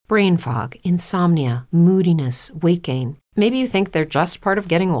brain fog, insomnia, moodiness, weight gain. Maybe you think they're just part of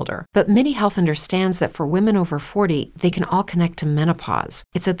getting older, but MIDI Health understands that for women over 40, they can all connect to menopause.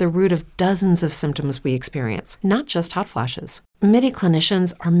 It's at the root of dozens of symptoms we experience, not just hot flashes. MIDI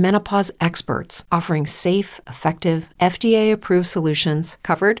clinicians are menopause experts, offering safe, effective, FDA-approved solutions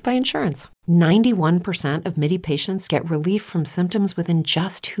covered by insurance. 91% of MIDI patients get relief from symptoms within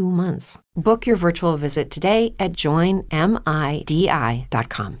just 2 months. Book your virtual visit today at joinmidi.com.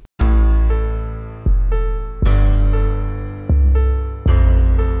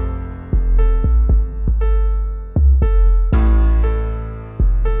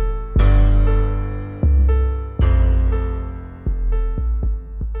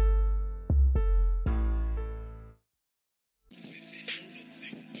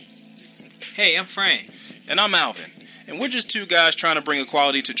 Hey, I'm Frank. And I'm Alvin. And we're just two guys trying to bring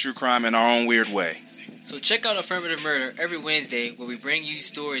equality to true crime in our own weird way. So check out Affirmative Murder every Wednesday, where we bring you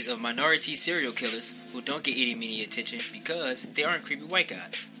stories of minority serial killers who don't get any media attention because they aren't creepy white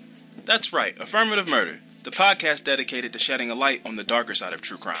guys. That's right, Affirmative Murder, the podcast dedicated to shedding a light on the darker side of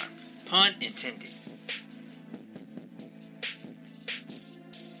true crime. Pun intended.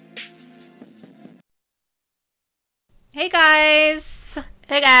 Hey guys!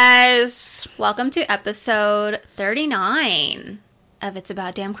 Hey guys! Welcome to episode 39 of It's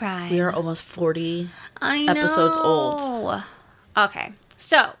About Damn Crime. We are almost 40 I episodes know. old. Okay,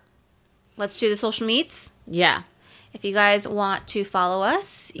 so let's do the social meets. Yeah. If you guys want to follow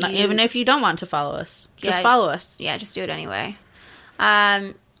us, Even if you don't want to follow us, just Yeah. follow us. Yeah, just do it anyway.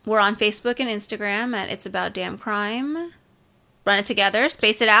 We're on Facebook and Instagram at It's About Damn Crime. Run it together,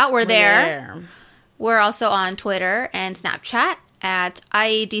 space it out. We're there. We're also on Twitter and Snapchat at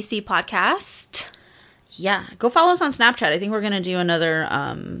IADC Podcast. Yeah. Go follow us on Snapchat. I think we're going to do another,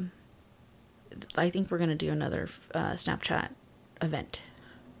 Snapchat event.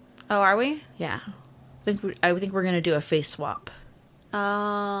 Oh, are we? Yeah. I think we're going to do a face swap.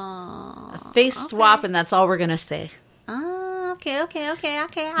 Oh. A face swap, and that's all we're going to say. Oh, okay.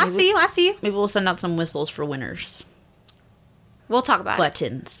 I see you. Maybe we'll send out some whistles for winners. We'll talk about it.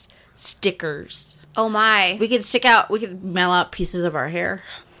 Buttons. Stickers. Oh my. We could mail out pieces of our hair.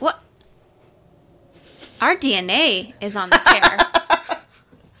 What? Our DNA is on this hair.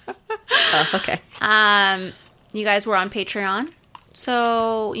 Oh, okay. You guys were on Patreon.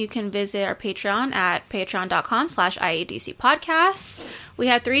 So you can visit our Patreon at patreon.com/IADC podcast. We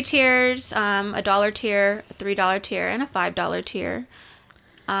have 3 tiers, a $1 tier, a $3 tier, and a $5 tier.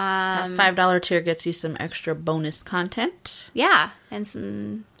 That $5 tier gets you some extra bonus content. Yeah, and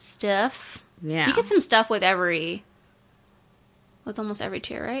some stuff. Yeah. You get some stuff with almost every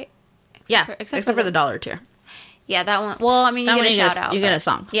tier, right? Except for the $1 tier. Yeah, that one. Well, I mean, you get a shout out. You get a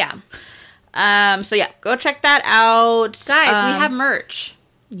song. Yeah. So yeah, go check that out. Guys, we have merch.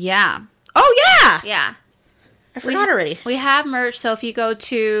 Yeah. Oh yeah! Yeah. I forgot already. We have merch, so if you go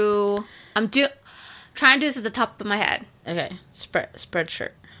to... trying to do this at the top of my head. Okay.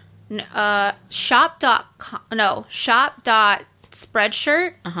 Spreadshirt.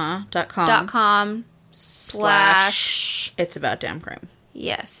 Shop.spreadshirt. .com. / It's About Damn Crime.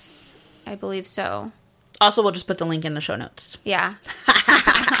 Yes. I believe so. Also, we'll just put the link in the show notes. Yeah.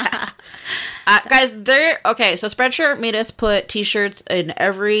 Guys, so Spreadshirt made us put t-shirts in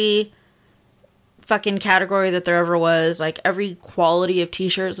every fucking category that there ever was, like every quality of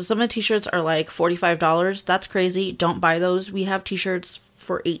t-shirts. So some of the t-shirts are like $45. That's crazy. Don't buy those. We have t-shirts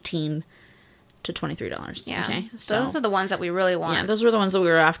for $18 to $23. Yeah. Okay. So those are the ones that we really want. Yeah, those were the ones that we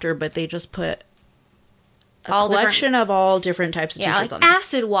were after, but they just put a collection of all different types of t-shirts like on there.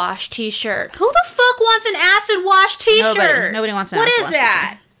 acid wash t-shirt. Who the fuck wants an acid wash t-shirt? Nobody wants an acid acid wash. wash What is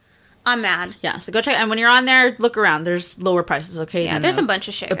that? I'm mad. Yeah, so go check. And when you're on there, look around. There's lower prices, okay? Yeah, there's a bunch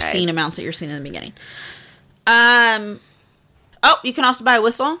of shit, obscene guys. amounts that you're seeing in the beginning. You can also buy a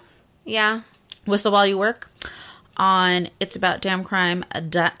whistle. Yeah. Whistle while you work on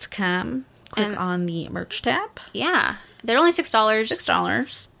it'saboutdamncrime.com. Click on the merch tab. Yeah. They're only $6.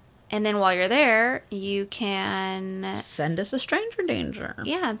 $6. And then while you're there, you can... Send us a stranger danger.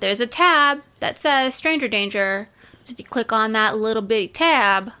 Yeah, there's a tab that says stranger danger. So if you click on that little bitty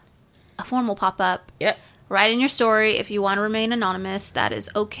tab, a form will pop up. Yep. Write in your story. If you want to remain anonymous, that is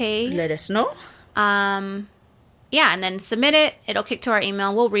okay. Let us know. Yeah, and then submit it. It'll kick to our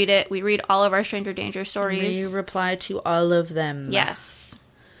email. We'll read it. We read all of our stranger danger stories. We reply to all of them. Yes.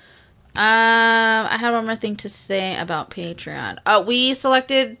 I have one more thing to say about Patreon. We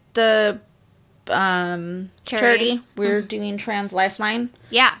selected the charity. We're doing Trans Lifeline.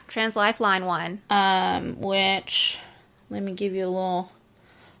 Yeah, Trans Lifeline one. Which, let me give you a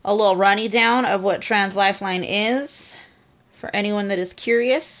little runny down of what Trans Lifeline is for anyone that is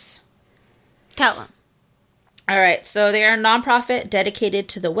curious. Tell them. All right, so they are a nonprofit dedicated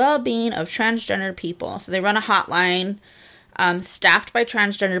to the well-being of transgender people. So they run a hotline staffed by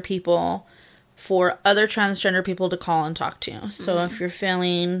transgender people for other transgender people to call and talk to. So if you're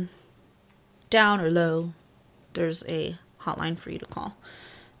feeling down or low, there's a hotline for you to call.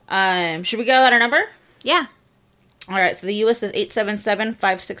 Should we go out our number? Yeah. All right, so the U.S. is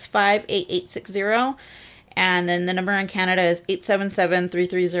 877-565-8860. And then the number in Canada is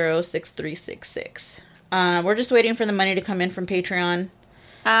 877-330-6366. We're just waiting for the money to come in from Patreon.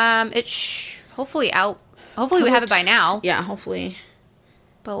 Hopefully out. Hopefully we have it by now. Yeah, hopefully.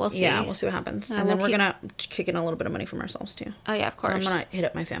 But we'll see. Yeah, we'll see what happens. And then we're going to kick in a little bit of money from ourselves, too. Oh, yeah, of course. I'm going to hit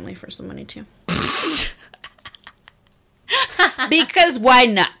up my family for some money, too. Because why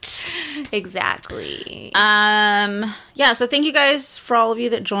not? Exactly. Yeah, so thank you guys for all of you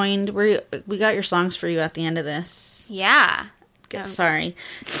that joined. We got your songs for you at the end of this. Yeah. Sorry.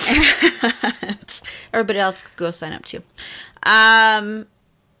 Everybody else go sign up too. And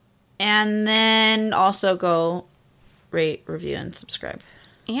then also go rate, review, and subscribe.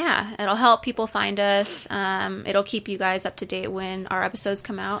 Yeah, it'll help people find us. It'll keep you guys up to date when our episodes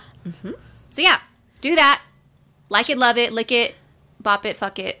come out. Mm-hmm. So yeah, do that. Like it, love it, lick it, bop it,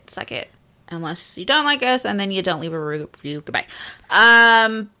 fuck it, suck it. Unless you don't like us, and then you don't leave a review. Goodbye.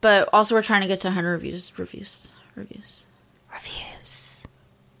 But also we're trying to get to 100 reviews.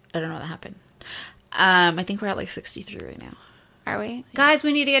 I don't know what happened. I think we're at like 63 right now. Are we? Yeah. Guys,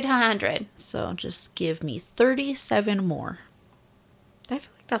 we need to get to 100. So just give me 37 more. I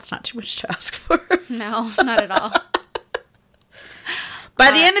feel like that's not too much to ask for. No, not at all.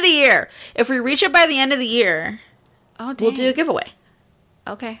 By the end of the year. If we reach it by the end of the year, we'll do a giveaway.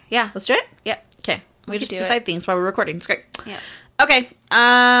 Okay. Yeah. Let's do it? Yep. Okay. We just decide things while we're recording. It's great. Yeah. Okay. Is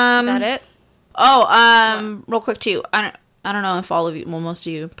that it? Oh, real quick too. I don't know if all of you, well, most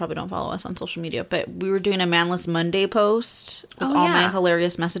of you probably don't follow us on social media, but we were doing a Manless Monday post with all my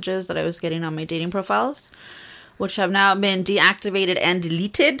hilarious messages that I was getting on my dating profiles, which have now been deactivated and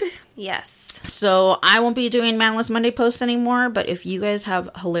deleted. Yes. So I won't be doing Manless Monday posts anymore, but if you guys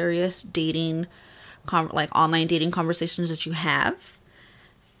have hilarious dating, like online dating conversations that you have,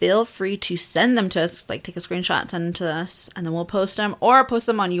 feel free to send them to us, like take a screenshot, send them to us, and then we'll post them, or post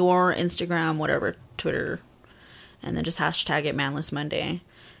them on your Instagram, whatever, Twitter, and then just hashtag it Manless Monday,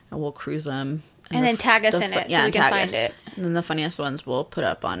 and we'll cruise them. And then tag us in it so we can find it. And then the funniest ones we'll put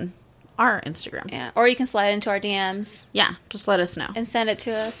up on our Instagram. Yeah, or you can slide into our DMs. Yeah, just let us know. And send it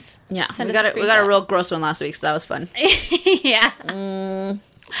to us. Yeah, we got a real gross one last week, so that was fun. Yeah.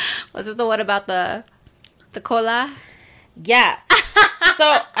 Was it the one about the cola? Yeah.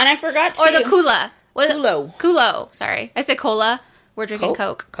 So, and I forgot to... Or the Kula. Kulo. Kulo. Sorry. I said cola. We're drinking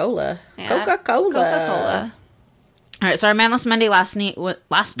Coke. Cola. Yeah. Coca-Cola. Coca-Cola. All right, so our Manless Monday last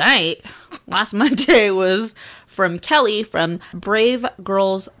Monday was from Kelly from Brave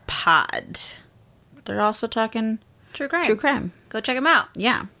Girls Pod. They're also talking... True crime. True crime. Go check them out.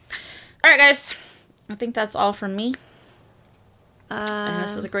 Yeah. All right, guys. I think that's all from me. And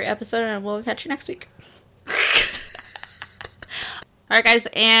this is a great episode, and we'll catch you next week. All right, guys,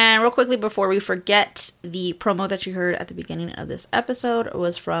 and real quickly before we forget, the promo that you heard at the beginning of this episode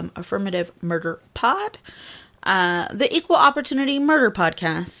was from Affirmative Murder Pod, the Equal Opportunity Murder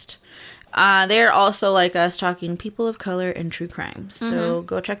Podcast. They're also like us, talking people of color and true crime. So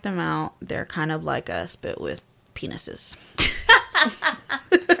go check them out. They're kind of like us, but with penises.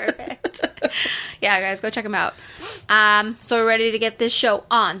 Perfect. Yeah, guys, go check them out. So we're ready to get this show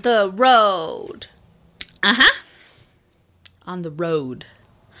on the road. Uh-huh. On the road.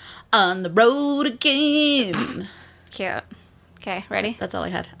 On the road again. Cute. Okay, ready? That's all I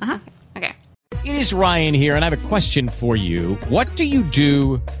had. Uh-huh. Okay. It is Ryan here, and I have a question for you. What do you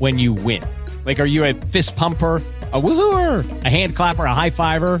do when you win? Like, are you a fist pumper, a woohooer, a hand clapper, a high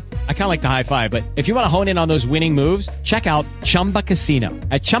fiver? I kind of like the high five, but if you want to hone in on those winning moves, check out Chumba Casino.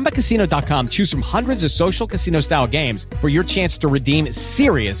 At ChumbaCasino.com, choose from hundreds of social casino-style games for your chance to redeem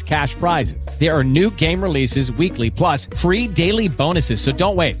serious cash prizes. There are new game releases weekly, plus free daily bonuses, so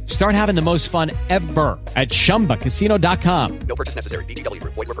don't wait. Start having the most fun ever at ChumbaCasino.com. No purchase necessary. VGW.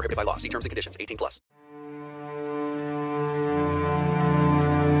 Void where prohibited by law. See terms and conditions. 18+.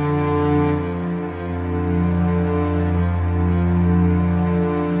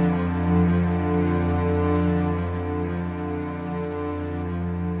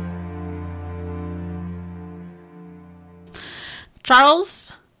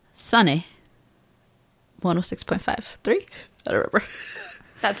 Charles Sunny 106.53. I don't remember.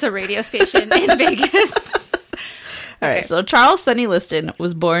 That's a radio station in Vegas. All right, so Charles Sunny Liston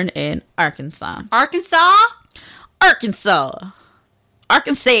was born in Arkansas. Arkansas? Arkansas.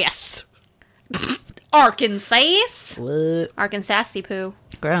 Arkansas. Arkansas? What? Arkansas poo.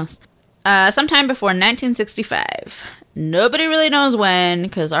 Gross. Sometime before 1965. Nobody really knows when,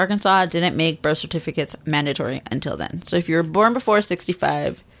 because Arkansas didn't make birth certificates mandatory until then. So if you were born before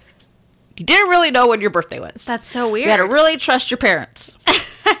 65, you didn't really know when your birthday was. That's so weird. You had to really trust your parents.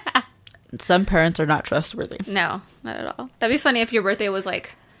 Some parents are not trustworthy. No, not at all. That'd be funny if your birthday was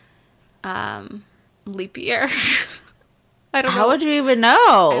like leap year. I don't know. How would you even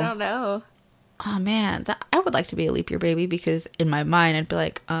know? I don't know. Oh, man. I would like to be a leap year baby because in my mind, I'd be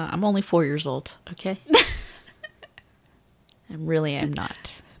like, I'm only 4 years old, okay? I really am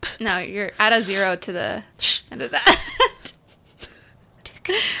not. No, you're add a 0 to the end of that.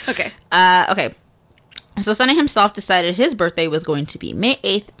 Okay. Okay. So Sonny himself decided his birthday was going to be May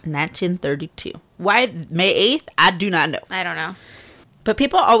 8th, 1932. Why May 8th? I do not know. I don't know. But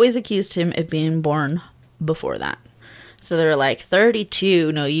people always accused him of being born before that. So they're like,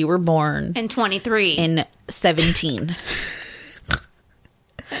 32. No, you were born In 23. in 17.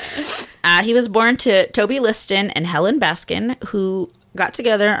 He was born to Toby Liston and Helen Baskin, who got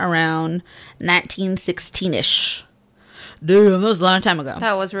together around 1916-ish. Damn, that was a long time ago.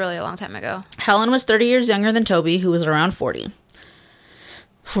 That was really a long time ago. Helen was 30 years younger than Toby, who was around 40.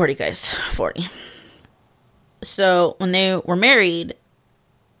 40, guys. 40. So when they were married,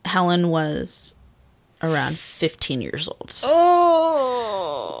 Helen was around 15 years old.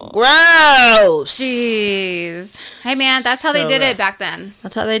 Oh. Gross! Jeez. Hey, man, that's how they So did rough. it back then.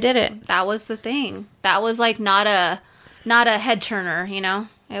 That's how they did it. That was the thing. That was like not a head turner, you know?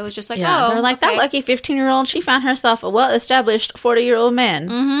 It was just like, Yeah, oh. they're like, okay. that lucky 15-year-old, she found herself a well-established 40-year-old man.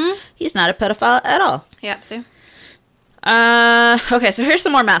 Mm-hmm. He's not a pedophile at all. Yep, see? Okay, so here's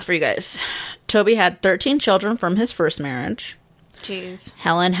some more math for you guys. Toby had 13 children from his first marriage. Jeez.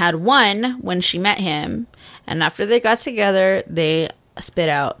 Helen had 1 when she met him, and after they got together, they spit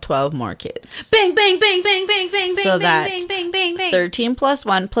out 12 more kids. Bang, bang, bang, bang, bang, bang, bang, So bang, that's bang, bang, bang, bang. 13 plus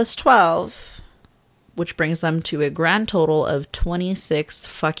 1 plus 12, which brings them to a grand total of 26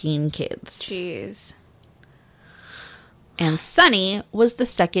 fucking kids. Jeez. And Sonny was the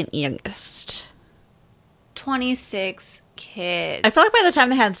second youngest. 26 kids. I feel like by the time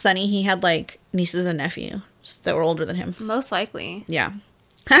they had Sonny, he had like nieces and nephews that were older than him. Most likely. Yeah.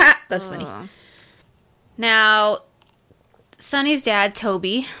 That's funny. Now, Sonny's dad,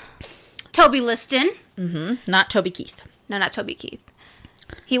 Toby Liston. Not Toby Keith. No, not Toby Keith.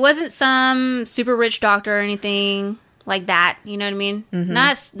 He wasn't some super rich doctor or anything like that. You know what I mean?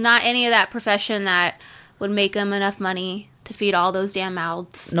 Not any of that profession that would make him enough money to feed all those damn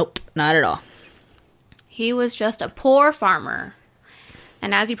mouths. Nope, not at all. He was just a poor farmer.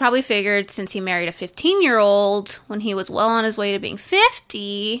 And as you probably figured, since he married a 15-year-old when he was well on his way to being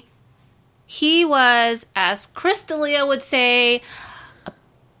 50, he was, as Crystalia would say, a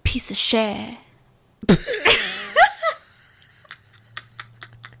piece of shit.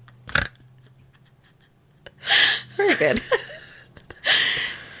 Very good.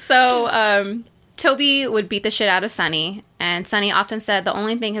 So, Toby would beat the shit out of Sonny, and Sonny often said the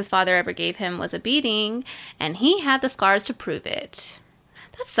only thing his father ever gave him was a beating, and he had the scars to prove it.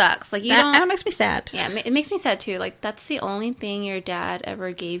 That sucks. Like, That makes me sad. Yeah, it makes me sad, too. Like, that's the only thing your dad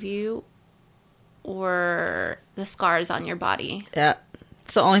ever gave you, or the scars on your body. Yeah.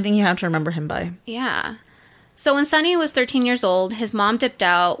 It's the only thing you have to remember him by. Yeah. So when Sonny was 13 years old, his mom dipped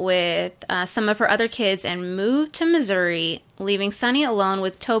out with some of her other kids and moved to Missouri, leaving Sonny alone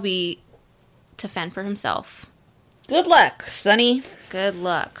with Toby to fend for himself. Good luck, Sonny. Good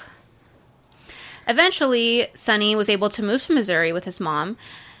luck. Eventually, Sonny was able to move to Missouri with his mom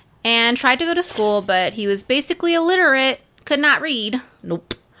and tried to go to school, but he was basically illiterate, could not read.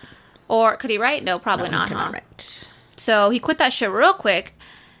 Nope. Or could he write? No, probably not. Cannot Huh? write. So he quit that shit real quick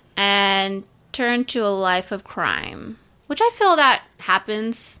and turned to a life of crime, which I feel that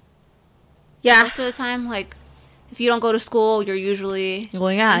happens Yeah. most of the time. Like, if you don't go to school, you're usually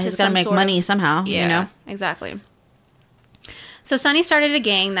Well, yeah, into he's got to some make sort of- money somehow, Yeah, you know? exactly. So Sonny started a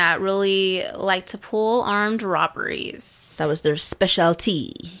gang that really liked to pull armed robberies. That was their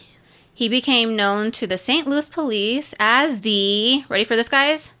specialty. He became known to the St. Louis police as the, ready for this,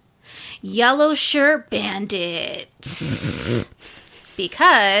 guys? Yellow Shirt Bandit.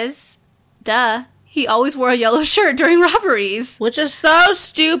 Because, duh, he always wore a yellow shirt during robberies. Which is so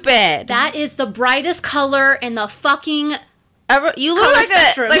stupid. That is the brightest color in the fucking... You look color like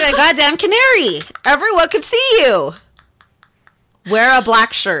spectrum. like a goddamn canary. Everyone could see you. Wear a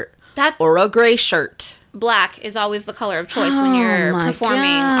black shirt. That Or a gray shirt. black is always the color of choice when you're my performing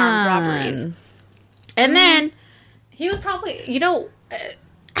armed robberies. And then, He was probably, you know...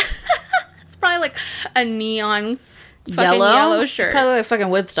 That's probably like a neon fucking yellow shirt. Probably like fucking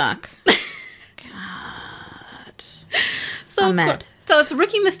Woodstock. So I'm mad. So it's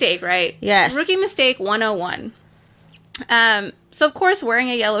rookie mistake, right? Yes. Rookie mistake 101. So of course, wearing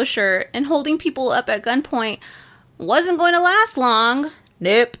a yellow shirt and holding people up at gunpoint wasn't going to last long.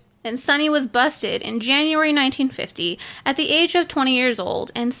 Nope. And Sonny was busted in January 1950 at the age of 20 years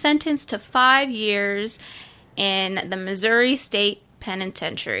old and sentenced to 5 years in the Missouri State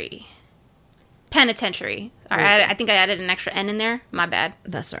Penitentiary. I think I added an extra N in there. My bad.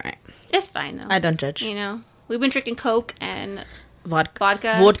 That's all right. It's fine, though. I don't judge. You know, we've been drinking Coke and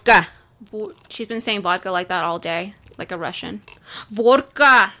Vodka. She's been saying vodka like that all day, like a Russian.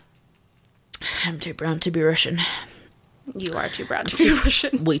 Vodka. I'm too brown to be Russian. You are too brown to be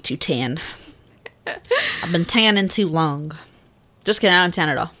Russian. Way too tan. I've been tanning too long. Just kidding, I don't tan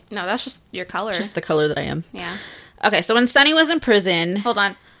at all. No, that's just your color. Just the color that I am. Yeah. Okay, so when Sonny was in prison... Hold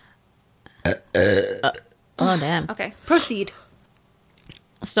on. oh, damn. Okay, proceed.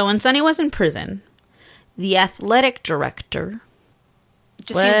 So when Sonny was in prison, the athletic director...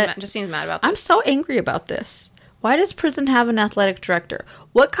 Just seems mad about this. I'm so angry about this. Why does prison have an athletic director?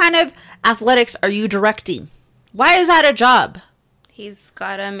 What kind of athletics are you directing? Why is that a job? He's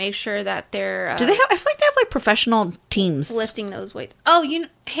got to make sure that they're... Do they have... I feel like they have, like, professional teams. Lifting those weights. Oh,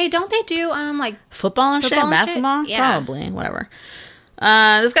 hey, don't they do, like... Football and shit? and Basketball? shit? Yeah. Probably. Whatever.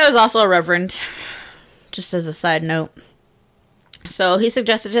 This guy was also a reverend. Just as a side note. So he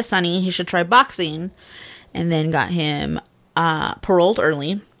suggested to Sonny he should try boxing. And then got him paroled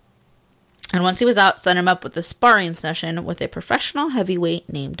early. And once he was out, set him up with a sparring session with a professional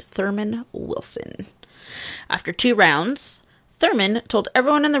heavyweight named Thurman Wilson. After 2 rounds, Thurman told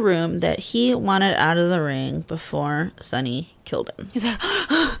everyone in the room that he wanted out of the ring before Sonny killed him. He's like,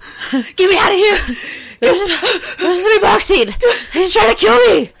 get me out of here! There's me boxing! He's trying to kill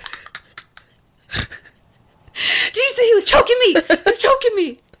me! Did you say he was choking me? He was choking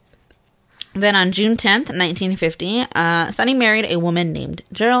me! Then on June 10th, 1950, Sonny married a woman named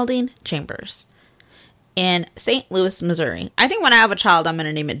Geraldine Chambers in St. Louis, Missouri. I think when I have a child, I'm going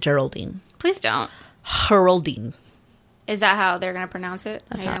to name it Geraldine. Please don't. Geraldine. Is that how they're going to pronounce it?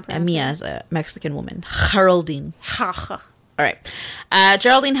 That's how Mia is a Mexican woman. Geraldine. All right.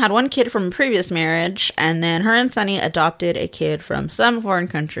 Geraldine had 1 kid from a previous marriage, and then her and Sonny adopted a kid from some foreign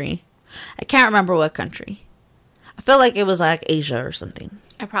country. I can't remember what country. I feel like it was like Asia or something.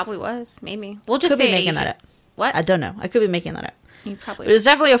 It probably was. Maybe. We'll just Could say be making Asia. that up. What? I don't know. I could be making that up. You probably But it was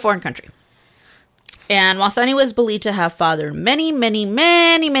definitely a foreign country. And while Sonny was believed to have fathered many, many,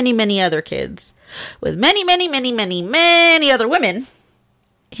 many, many, many other kids with many, many, many, many, many other women,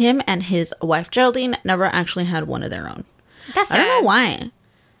 him and his wife Geraldine never actually had one of their own. That's I don't sad. know why.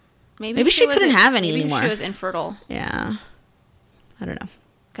 Maybe she couldn't have any maybe anymore. She was infertile. Yeah. I don't know.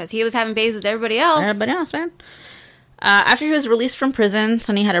 Because he was having babies with everybody else. Everybody else, man. After he was released from prison,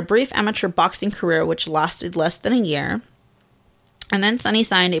 Sonny had a brief amateur boxing career which lasted less than a year. And then Sonny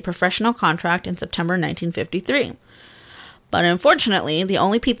signed a professional contract in September 1953. But unfortunately, the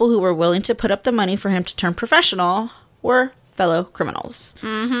only people who were willing to put up the money for him to turn professional were fellow criminals.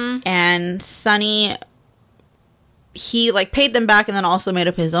 Mm-hmm. And Sonny, he paid them back and then also made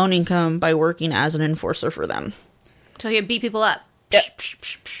up his own income by working as an enforcer for them. So he'd beat people up. Yep.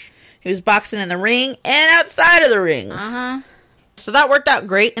 He was boxing in the ring and outside of the ring. Uh-huh. So that worked out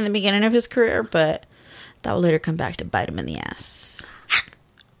great in the beginning of his career, but that would later come back to bite him in the ass.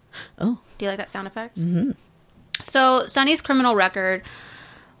 Oh. Do you like that sound effect? Mm-hmm. So Sonny's criminal record,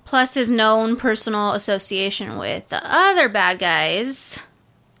 plus his known personal association with the other bad guys,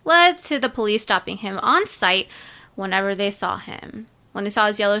 led to the police stopping him on sight whenever they saw him. When they saw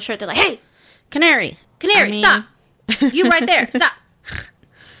his yellow shirt, they're like, hey! Canary, stop! You right there, stop!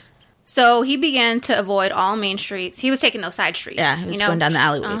 So he began to avoid all main streets. He was taking those side streets. Yeah, he was going down the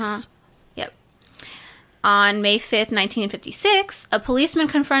alleyways. Uh-huh. Yep. On May 5th, 1956, a policeman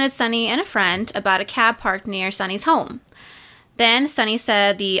confronted Sonny and a friend about a cab parked near Sonny's home. Then Sonny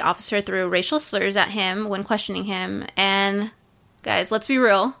said the officer threw racial slurs at him when questioning him. And, guys, let's be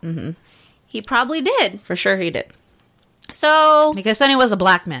real. Mm-hmm. He probably did. For sure he did. So... Because Sonny was a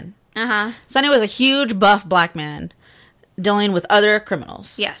black man. Uh-huh. Sonny was a huge, buff black man dealing with other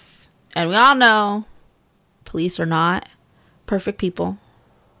criminals. Yes. And we all know police are not perfect people.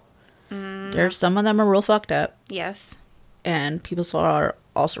 There's some of them are real fucked up. Yes. And people are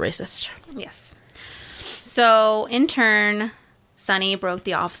also racist. Yes. So, in turn, Sonny broke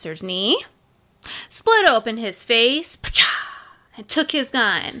the officer's knee, split open his face, and took his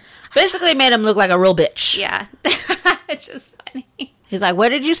gun. Basically made him look like a real bitch. Yeah. It's just funny. He's like, what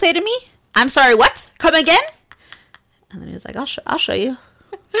did you say to me? I'm sorry, what? Come again? And then he was like, I'll show you.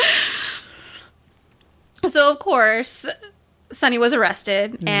 So, of course, Sonny was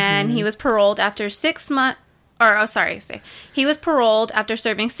arrested, and he was paroled after 6 months. He was paroled after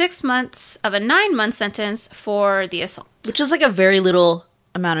serving 6 months of a 9-month sentence for the assault. Which is like a very little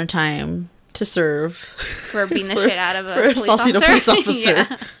amount of time to serve. For beating the shit out of a police assaulting officer. a police officer.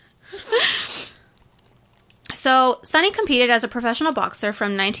 Yeah. So, Sonny competed as a professional boxer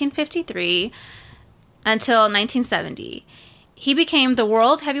from 1953 until 1970. He became the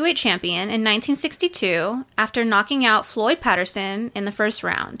world heavyweight champion in 1962 after knocking out Floyd Patterson in the first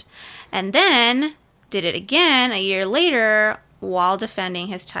round. And then did it again a year later while defending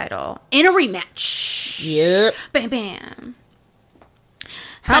his title in a rematch. Yep. Bam, bam.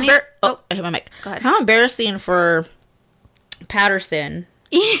 I hit my mic. Go ahead. How embarrassing for Patterson.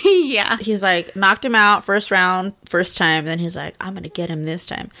 Yeah. He's like, knocked him out first round, first time. Then he's like, I'm going to get him this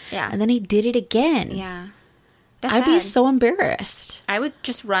time. Yeah. And then he did it again. Yeah. That's I'd be sad. so embarrassed. I would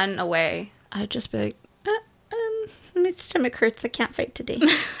just run away. I'd just be like, my stomach hurts. I can't fight today.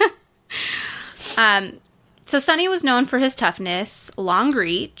 So Sonny was known for his toughness, long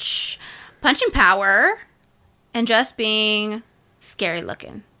reach, punching power, and just being scary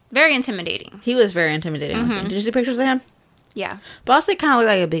looking. Very intimidating. He was very intimidating looking. Did you see pictures of him? Yeah. Boss kind of looked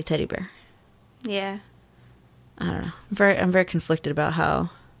like a big teddy bear. Yeah. I don't know. I'm very conflicted about how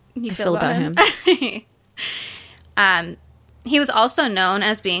You I feel about him. He was also known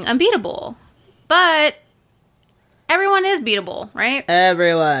as being unbeatable. But everyone is beatable, right?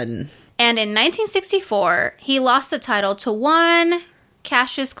 Everyone. And in 1964, he lost the title to one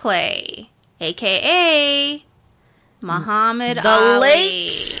Cassius Clay, a.k.a. Muhammad The Ali.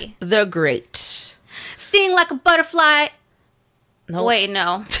 late, the great. Sting like a butterfly. No. Wait,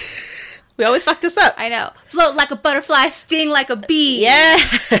 no. We always fuck this up. I know. Float like a butterfly, sting like a bee. Yeah.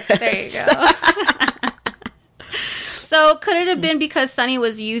 There you go. So, could it have been because Sonny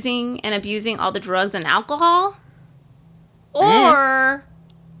was using and abusing all the drugs and alcohol? Or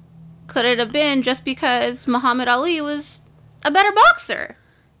could it have been just because Muhammad Ali was a better boxer?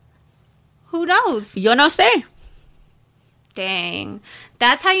 Who knows? Yo no sé. Dang.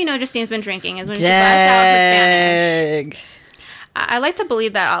 That's how you know Justine's been drinking, is when she busts out her Spanish. I like to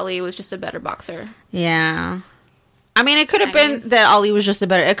believe that Ali was just a better boxer. Yeah. I mean, it could have been that Ali was just a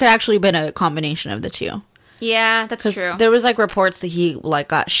better... It could actually have been a combination of the two. Yeah, that's true. There was, like, reports that he, like,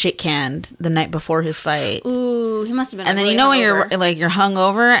 got shit-canned the night before his fight. Ooh, he must have been And then, really you know, when hungover. you're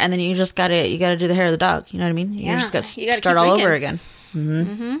hungover, and then you just gotta do the hair of the dog. You know what I mean? Yeah, You just got you to gotta start keep all drinking. over again.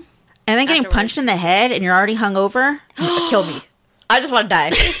 Mm-hmm. And then getting punched Afterwards. in the head, and you're already hungover. Kill me. I just want to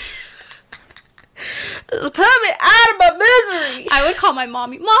die. Just put me out of my misery. I would call my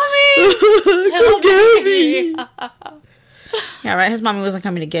mommy. Mommy! Help me! Yeah, right? His mommy wasn't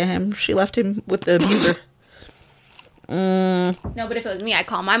coming to get him. She left him with the abuser. No, but if it was me, I'd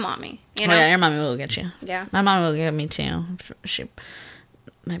call my mommy. You know? Oh, yeah, your mommy will get you. Yeah. My mommy will get me, too. She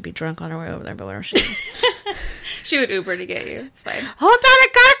might be drunk on her way over there, but whatever she did. She would Uber to get you. It's fine. Hold on, I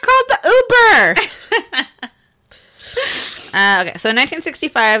gotta call the Uber! Okay, so in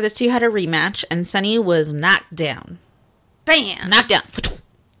 1965, the two had a rematch, and Sonny was knocked down. Bam! Knocked down.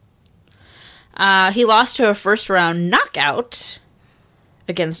 He lost to a first-round knockout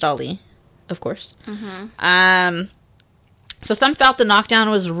against Ali, of course. Mm-hmm. So some felt the knockdown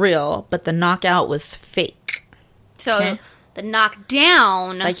was real, but the knockout was fake. So Okay. the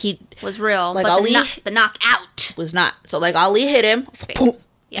knockdown Like he was real, like but Ali- the knockout. was not. So like Ali hit him, fake. boom,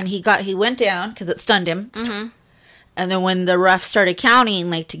 Yeah. and he went down because it stunned him. Mm-hmm. And then when the ref started counting,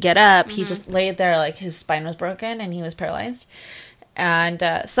 like to get up, he just laid there like his spine was broken and he was paralyzed. And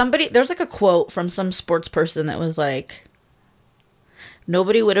there was like a quote from some sports person that was like,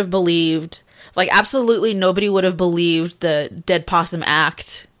 nobody would have believed, like absolutely nobody would have believed the dead possum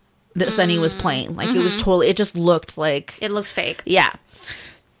act that Sonny was playing. Like it was totally, it just looked like, It looks fake. yeah.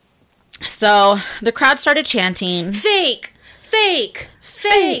 So the crowd started chanting. Fake! Fake!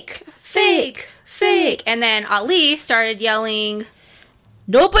 Fake! Fake! Fake! And then Ali started yelling,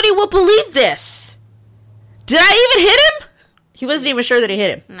 Nobody will believe this. Did I even hit him? He wasn't even sure that he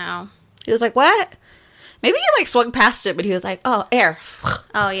hit him. no. He was like, what? Maybe he like swung past it, but he was like, oh, air.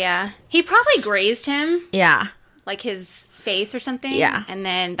 Oh, yeah. He probably grazed him, Yeah. like his face or something. Yeah. And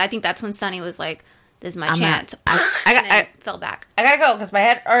then I think that's when Sonny was like, this is my I'm chance. I And then got, fell back. I gotta go because my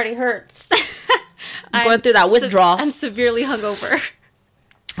head already hurts. I'm going through that withdrawal. I'm severely hungover.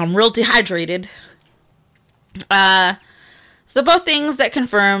 I'm real dehydrated. So both things that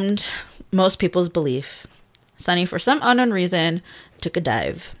confirmed most people's belief. Sonny, for some unknown reason, took a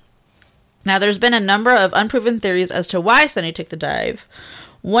dive. Now, there's been a number of unproven theories as to why Sonny took the dive.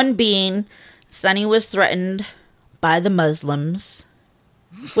 One being, Sonny was threatened by the Muslims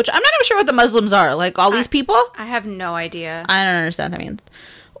Which I'm not even sure what the Muslims are. Like, all these people? I have no idea. I don't understand what that means.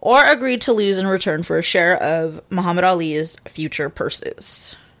 Or agreed to lose in return for a share of Muhammad Ali's future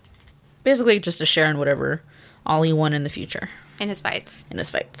purses. Basically, just a share in whatever Ali won in the future. In his fights.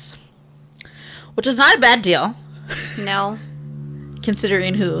 Which is not a bad deal. No.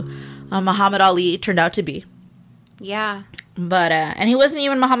 Considering who Muhammad Ali turned out to be. Yeah. But, and he wasn't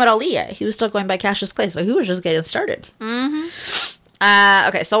even Muhammad Ali yet. He was still going by Cassius Clay, so he was just getting started.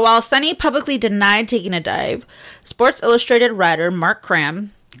 Okay, so while Sonny publicly denied taking a dive, Sports Illustrated writer Mark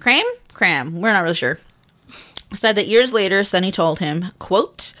Cram, we're not really sure, said that years later, Sonny told him,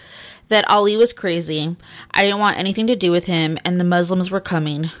 quote, that Ali was crazy. I didn't want anything to do with him, and the Muslims were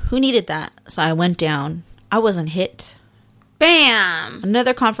coming. Who needed that? So I went down. I wasn't hit. Bam!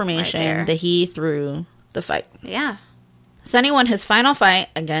 Another confirmation Right that he threw the fight. Yeah. Sonny won his final fight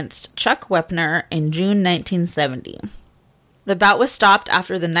against Chuck Wepner in June 1970. The bout was stopped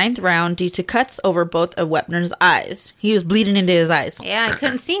after the 9th round due to cuts over both of Wepner's eyes. He was bleeding into his eyes. Yeah, I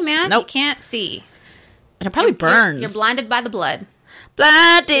couldn't see, man. Nope. You can't see. And it probably burns. You're blinded by the blood.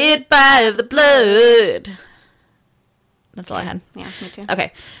 Blinded by the blood. That's all I had. Yeah, me too.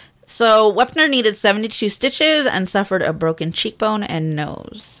 Okay. So Wepner needed 72 stitches and suffered a broken cheekbone and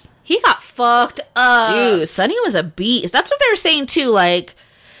nose. He got fucked up. Dude, Sonny was a beast. That's what they were saying too. Like,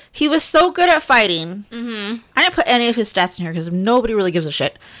 he was so good at fighting. Mm-hmm. I didn't put any of his stats in here because nobody really gives a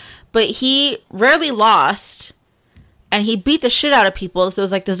shit. But he rarely lost. And he beat the shit out of people. So it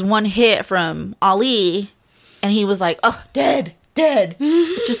was like this one hit from Ali. And he was like, oh, dead.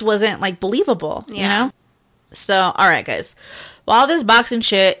 It just wasn't like believable, you know? So, alright guys. While this boxing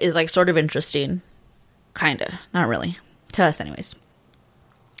shit is like sort of interesting. Kinda. Not really. To us anyways.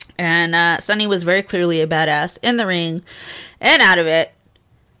 And Sonny was very clearly a badass in the ring and out of it.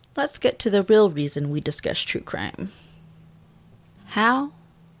 Let's get to the real reason we discuss true crime. How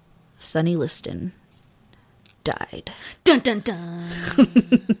Sonny Liston died. Dun dun dun.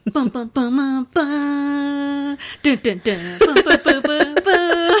 Bum bum bum bum bum. Dun dun dun. Bum bum bum bum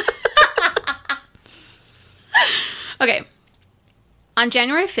bum. Okay. On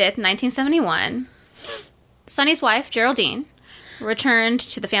January 5th, 1971, Sonny's wife, Geraldine, returned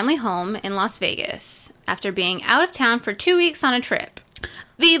to the family home in Las Vegas after being out of town for 2 weeks on a trip.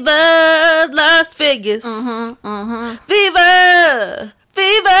 Viva Las Vegas. Viva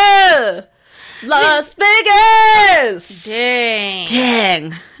Las Vegas.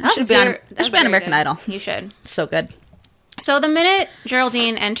 Dang. I should be on American Idol. You should. So good. So the minute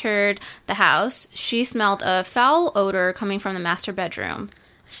Geraldine entered the house, she smelled a foul odor coming from the master bedroom.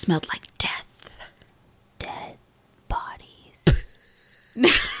 Smelled like death. Dead bodies.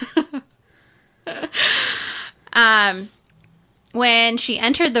 When she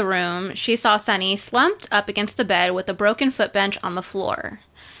entered the room, she saw Sonny slumped up against the bed with a broken footbench on the floor.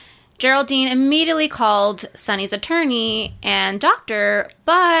 Geraldine immediately called Sonny's attorney and doctor,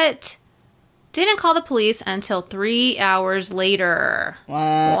 but didn't call the police until 3 hours later. What?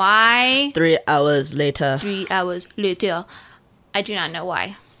 Why? 3 hours later. 3 hours later. I do not know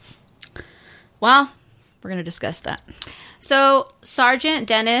why. Well, we're going to discuss that. So, Sergeant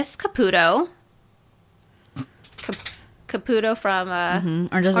Dennis Caputo. Caputo from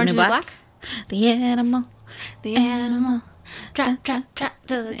Orange is the New Black. The animal. Trap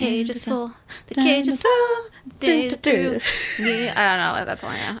till the cage is full. The cage is full. Days through. Yeah, I don't know. That's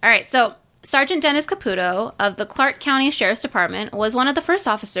all I know. All right, so Sergeant Dennis Caputo of the Clark County Sheriff's Department was one of the first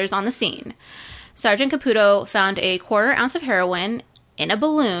officers on the scene. Sergeant Caputo found a 1/4 ounce of heroin in a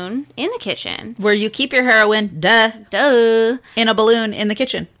balloon in the kitchen. Where you keep your heroin, duh. In a balloon in the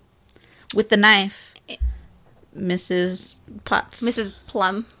kitchen. With the knife. Mrs. Potts. Mrs.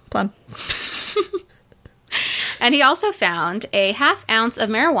 Plum. Plum. And he also found a 1/2 ounce of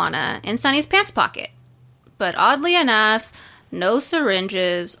marijuana in Sonny's pants pocket. But oddly enough, no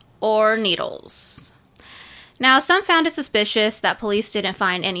syringes or needles. Now, some found it suspicious that police didn't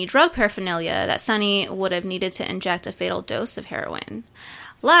find any drug paraphernalia that Sonny would have needed to inject a fatal dose of heroin.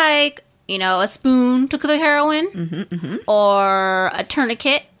 Like, a spoon to the heroin, or a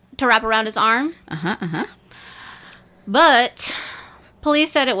tourniquet to wrap around his arm. But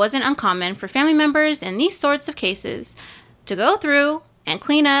police said it wasn't uncommon for family members in these sorts of cases to go through and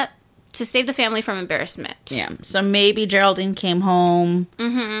clean up to save the family from embarrassment. Yeah. So maybe Geraldine came home,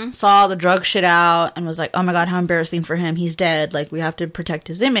 saw the drug shit out, and was like, oh my God, how embarrassing for him. He's dead. Like, we have to protect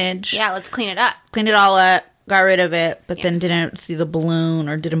his image. Yeah, let's clean it up. Cleaned it all up, got rid of it, but then didn't see the balloon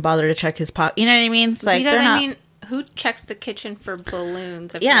or didn't bother to check his pocket. You know what I mean? It's like, because, who checks the kitchen for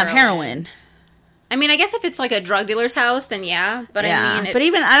balloons of heroin? I mean, I guess if it's like a drug dealer's house, then yeah. But but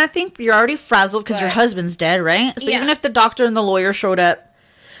even, I don't think you're already frazzled because your husband's dead, right? So even if the doctor and the lawyer showed up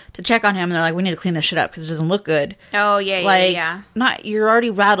to check on him, and they're like, we need to clean this shit up because it doesn't look good. Oh, yeah, Like, yeah. not, you're already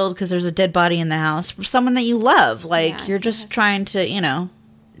rattled because there's a dead body in the house for someone that you love. Like, Yeah, you're just trying to,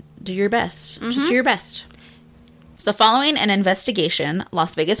 do your best. Just do your best. So following an investigation,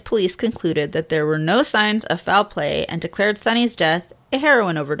 Las Vegas police concluded that there were no signs of foul play and declared Sonny's death a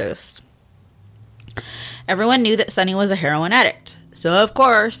heroin overdose. Everyone knew that Sonny was a heroin addict. So, of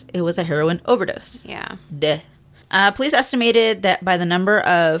course, it was a heroin overdose. Yeah. Duh. Police estimated that by the number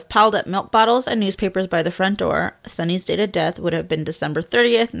of piled up milk bottles and newspapers by the front door, Sonny's date of death would have been December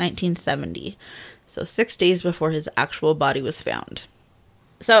 30th, 1970. So 6 days before his actual body was found.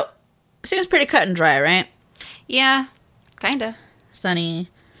 So, seems pretty cut and dry, right? Yeah, kind of. Sonny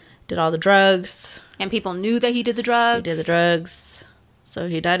did all the drugs. And people knew that he did the drugs. He did the drugs. So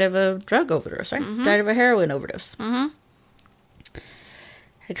he died of a drug overdose, right? Died of a heroin overdose.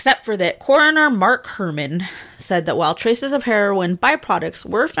 Except for that, coroner Mark Herman said that while traces of heroin byproducts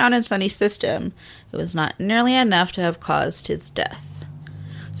were found in Sonny's system, it was not nearly enough to have caused his death.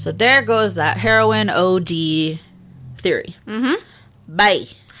 So there goes that heroin OD theory. Bye.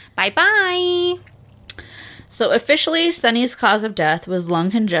 Bye-bye. So officially, Sonny's cause of death was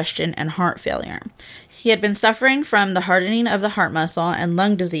lung congestion and heart failure. He had been suffering from the hardening of the heart muscle and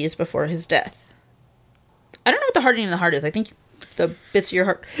lung disease before his death. I don't know what the hardening of the heart is. I think the bits of your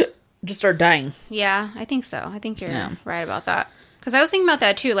heart just start dying. Yeah, I think so. I think you're right about that. Because I was thinking about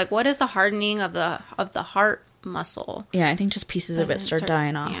that too. Like, what is the hardening of the heart muscle? Yeah, I think just pieces of it start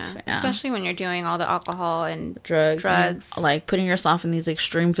dying off. Yeah. Especially when you're doing all the alcohol and drugs. Drugs. And, like putting yourself in these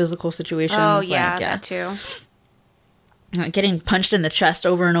extreme physical situations. Oh, yeah, like, that too. Like getting punched in the chest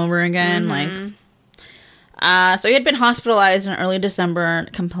over and over again. So he had been hospitalized in early December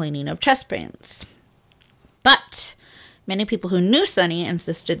complaining of chest pains. But many people who knew Sonny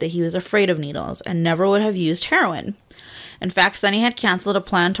insisted that he was afraid of needles and never would have used heroin. In fact, Sonny had canceled a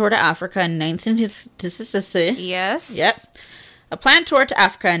planned tour to Africa in 1963. Yes. Yep. A planned tour to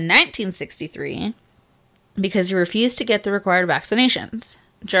Africa in 1963 because he refused to get the required vaccinations.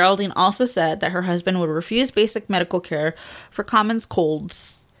 Geraldine also said that her husband would refuse basic medical care for common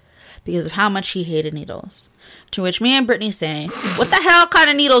colds because of how much he hated needles. To which me and Brittany say, what the hell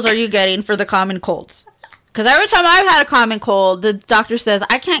kind of needles are you getting for the common colds? Because every time I've had a common cold, the doctor says,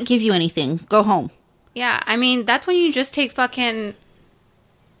 I can't give you anything. Go home. Yeah, I mean, that's when you just take you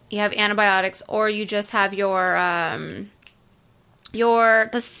have antibiotics, or you just have the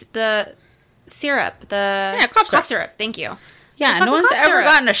syrup, cough syrup. Thank you. Yeah, no one's ever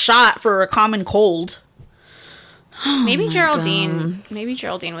gotten a shot for a common cold. Maybe Geraldine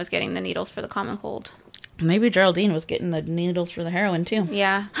was getting the needles for the common cold. Maybe Geraldine was getting the needles for the heroin, too.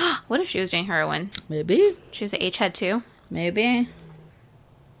 Yeah. What if she was doing heroin? Maybe. She was an H-head, too? Maybe.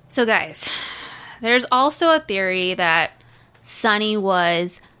 So, guys, there's also a theory that Sonny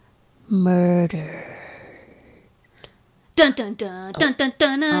was murdered. Dun, dun, dun, dun, dun,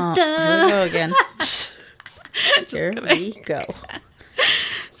 dun, dun, dun. Here we go again. Here we go.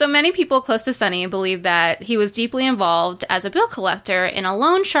 So many people close to Sonny believe that he was deeply involved as a bill collector in a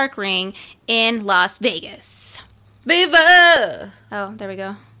loan shark ring in Las Vegas. Viva! Oh, there we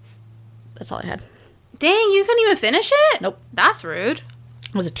go. That's all I had. Dang, you couldn't even finish it? Nope. That's rude.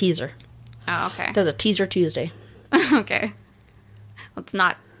 It was a teaser. Oh, okay. That was a teaser Tuesday. Okay. Well, it's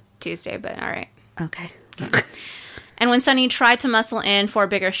not Tuesday, but all right. Okay. And when Sonny tried to muscle in for a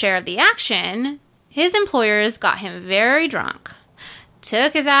bigger share of the action, his employers got him very drunk,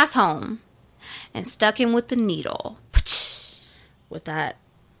 took his ass home, and stuck him with the needle. With that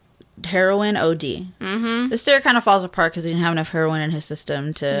heroin OD. Mm-hmm. This theory kind of falls apart because he didn't have enough heroin in his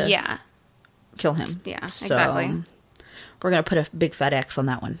system to kill him. Yeah, so exactly. We're going to put a big fat X on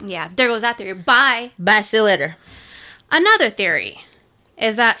that one. Yeah, there goes that theory. Bye. Bye, see you later. Another theory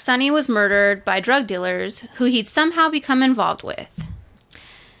is that Sonny was murdered by drug dealers who he'd somehow become involved with.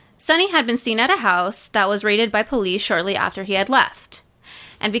 Sonny had been seen at a house that was raided by police shortly after he had left.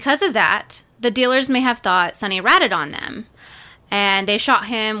 And because of that, the dealers may have thought Sonny ratted on them, and they shot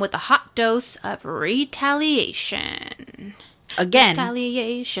him with a hot dose of retaliation. Again.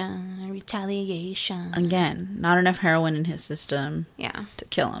 Retaliation. Again, not enough heroin in his system to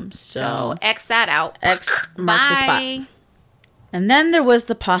kill him. So X that out. X marks the spot. And then there was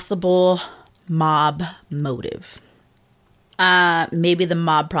the possible mob motive. Maybe the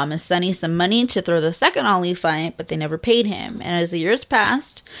mob promised Sonny some money to throw the second Ali fight, but they never paid him. And as the years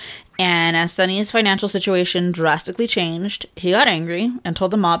passed, and as Sonny's financial situation drastically changed, he got angry and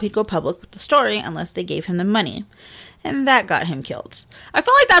told the mob he'd go public with the story unless they gave him the money. And that got him killed. I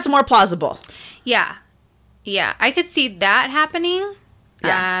feel like that's more plausible. Yeah. Yeah, I could see that happening.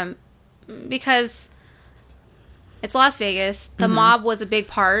 Yeah. Because It's Las Vegas. The mob was a big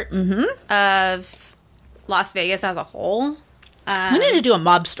part of Las Vegas as a whole. We need to do a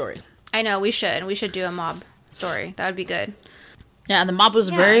mob story. I know, we should. We should do a mob story. That would be good. Yeah, the mob was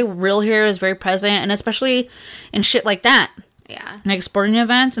very real here. It was very present, and especially in shit like that. Yeah. Like sporting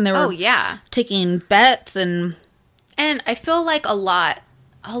events, and they were taking bets and I feel like a lot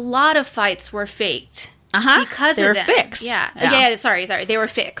of fights were faked. Because they of were them. fixed. Yeah. Sorry. They were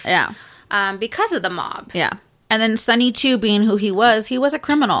fixed. Yeah. Because of the mob. Yeah. And then Sonny, too, being who he was a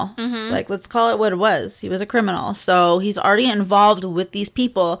criminal. Like, let's call it what it was. He was a criminal. So he's already involved with these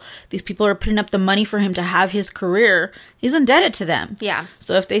people. These people are putting up the money for him to have his career. He's indebted to them. Yeah.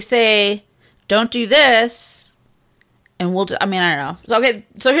 So if they say, don't do this, and we'll do, I mean, I don't know. So, okay,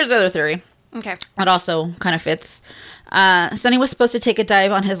 so here's the other theory. Okay. It also kind of fits. Sonny was supposed to take a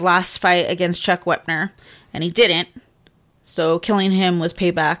dive on his last fight against Chuck Wepner, and he didn't. So killing him was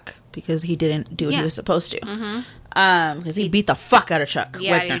payback because he didn't do what he was supposed to. Because he beat the fuck out of Chuck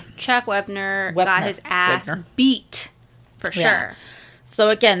Wepner. Chuck Wepner got his ass beat for sure. So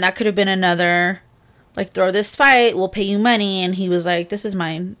again, that could have been another, like, throw this fight, we'll pay you money, and he was like, this is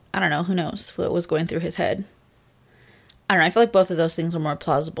mine. I don't know, who knows what was going through his head. I don't know, I feel like both of those things were more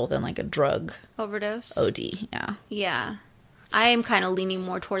plausible than, like, a drug overdose. OD, yeah. Yeah. I am kind of leaning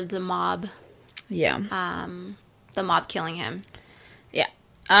more towards the mob. Yeah. The mob killing him. Yeah.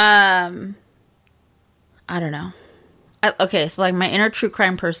 I don't know. Okay, so, like, my inner true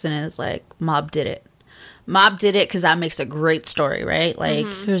crime person is, like, mob did it. Mob did it because that makes a great story, right? Like,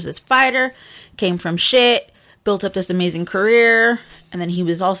 here's this fighter, came from shit, built up this amazing career, and then he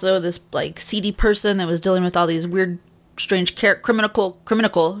was also this, like, seedy person that was dealing with all these weird, strange, criminal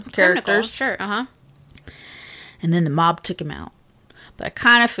characters. Sure, And then the mob took him out. But I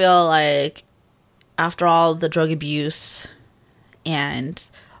kind of feel like after all the drug abuse and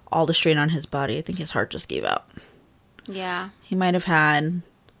all the strain on his body, I think his heart just gave out. Yeah. He might have had,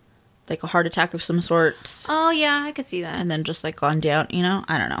 like, a heart attack of some sort. Oh, yeah, I could see that. And then just, like, gone down, you know?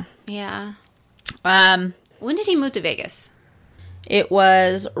 I don't know. Yeah. When did he move to Vegas? It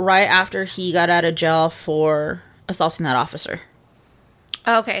was right after he got out of jail for assaulting that officer.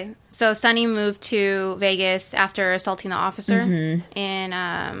 Okay. So Sonny moved to Vegas after assaulting the officer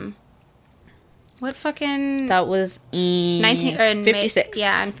in, what fucking... That was in 1956.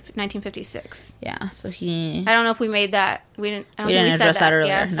 Yeah, in 1956. Yeah, so he... I don't know if we made that. We didn't address that earlier.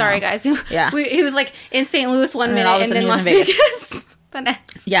 Yeah, no. sorry, guys. Yeah. He was, like, in St. Louis one minute and then Las Vegas. The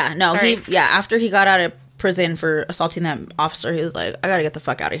next. Yeah, no, after he got out of prison for assaulting that officer, he was like, I gotta get the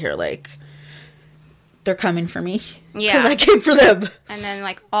fuck out of here, like... They're coming for me. Yeah. Because I came for them. And then,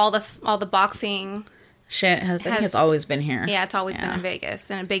 like, all the boxing... Shit, I think it's always been here. Yeah, it's always been in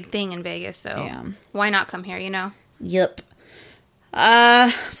Vegas. And a big thing in Vegas, so why not come here, you know? Yep.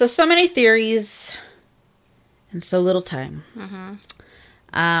 So many theories and so little time.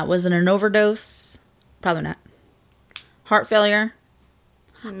 Was it an overdose? Probably not. Heart failure?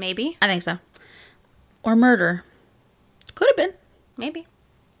 Maybe. I think so. Or murder? Could have been. Maybe.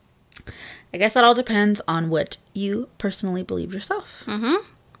 I guess that all depends on what you personally believe yourself.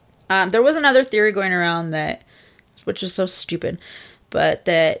 There was another theory going around that, which was so stupid, but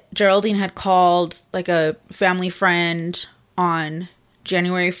that Geraldine had called, like, a family friend on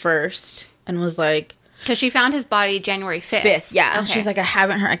January 1st and was like... Because she found his body January 5th. 5th, yeah. Okay. She's like,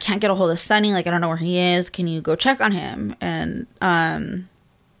 I can't get a hold of Sonny. Like, I don't know where he is. Can you go check on him? And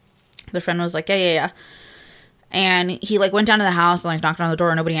the friend was like, yeah. And he, like, went down to the house and, like, knocked on the door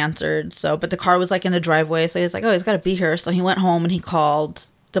and nobody answered. So, but the car was, like, in the driveway. So he was like, oh, he's got to be here. So he went home and he called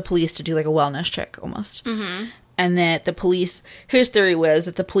the police to do, like, a wellness check almost. And that the police, his theory was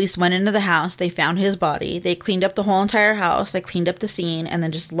that the police went into the house, they found his body, they cleaned up the whole entire house, they cleaned up the scene, and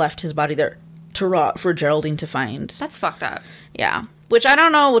then just left his body there to rot for Geraldine to find. That's fucked up. Yeah. Which I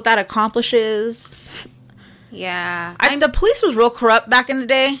don't know what that accomplishes. Yeah. The police was real corrupt back in the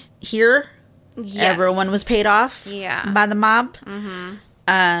day. Here. Yes. Everyone was paid off. Yeah. By the mob.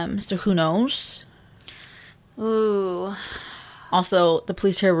 So who knows? Ooh. Also, the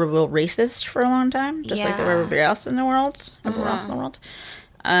police here were real racist for a long time, just like they were everybody else in the world. Everywhere else in the world.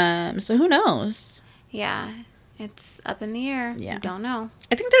 So who knows? Yeah. It's up in the air. Yeah. You don't know.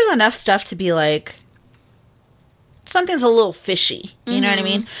 I think there's enough stuff to be like, something's a little fishy. You know what I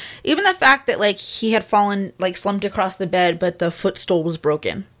mean? Even the fact that, like, he had fallen, like, slumped across the bed, but the footstool was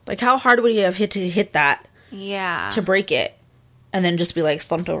broken. Like, how hard would he have hit that? Yeah. To break it. And then just be, like,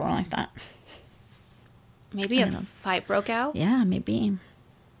 slumped over like that. Maybe a fight broke out. Yeah, maybe.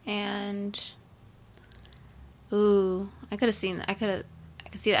 And I could have seen that. I could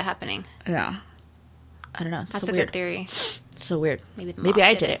see that happening. Yeah. I don't know. That's so a weird. Good theory. It's so weird. Maybe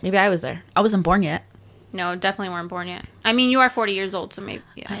I did it. Maybe I was there. I wasn't born yet. No, definitely weren't born yet. I mean, you are 40 years old, so maybe.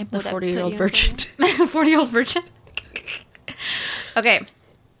 Yeah, I'm the would that put 40-year-old you in virgin. 40-year-old virgin. Okay.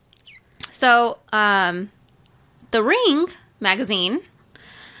 So, The Ring magazine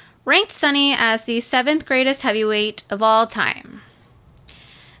ranked Sonny as the 7th greatest heavyweight of all time.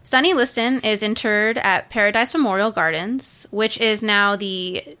 Sonny Liston is interred at Paradise Memorial Gardens, which is now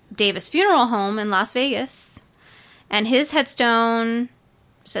the Davis Funeral Home in Las Vegas. And his headstone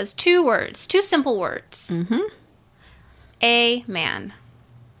says 2 words, 2 simple words. Mm-hmm. A man.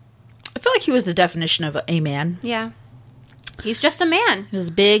 I feel like he was the definition of a man. Yeah. He's just a man. He was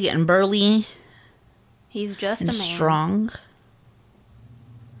big and burly He's just and a man. strong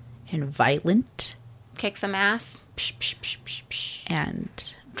and violent Kick some ass. Psh, psh, psh, psh, psh.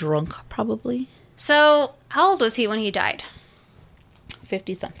 and drunk, probably. So, how old was he when he died?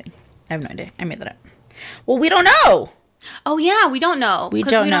 50-something. I have no idea. I made that up. Well, we don't know. Oh, yeah, we don't know. We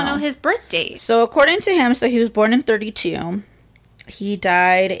Because don't we don't know. know his birth date. So according to him, he was born in 32. He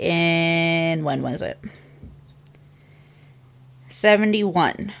died in, when was it?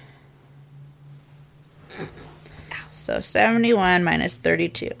 71. So 71 minus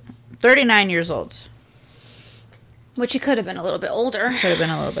 32. 39 years old. Which he could have been a little bit older. Could have been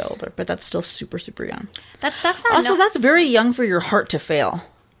a little bit older, but that's still super, super young. That sucks. Not Also, that's very young for your heart to fail.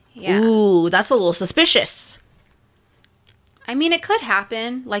 Yeah. Ooh, that's a little suspicious. I mean, it could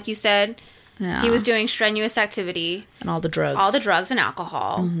happen. Like you said, Yeah. he was doing strenuous activity. And all the drugs. All the drugs and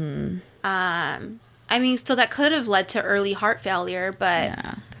alcohol. Mm-hmm. I mean, so that could have led to early heart failure, but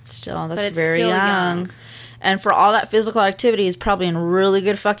Yeah, that's but it's very still young. young. And for all that physical activity, he's probably in really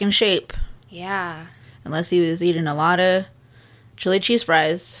good fucking shape. yeah. Unless he was eating a lot of chili cheese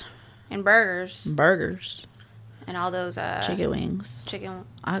fries, And burgers burgers, and all those chicken wings. chicken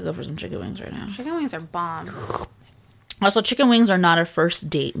I'll go for some chicken wings right now. wings are bomb. Also, chicken wings are not a first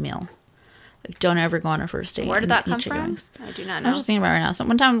date meal. Like, don't ever go on a first date. Where did and that eat come chicken from? wings. I do not I know. was just thinking about it right now. So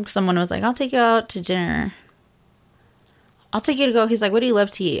one time, someone was like, "I'll take you out to dinner. I'll take you to go." He's like, "What do you love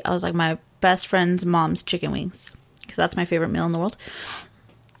to eat?" I was like, "My best friend's mom's chicken wings, because that's my favorite meal in the world."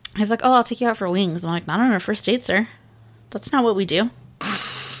 He's like, "Oh, I'll take you out for wings." I'm like, "Not on our first date, sir. That's not what we do."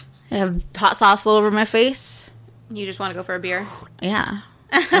 I have hot sauce all over my face. You just want to go for a beer? Yeah.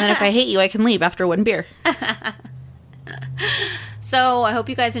 And then if I hate you, I can leave after one beer. So I hope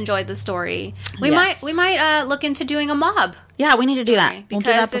you guys enjoyed the story. We Yes. might look into doing a mob. Yeah, we need to do that. story, We'll do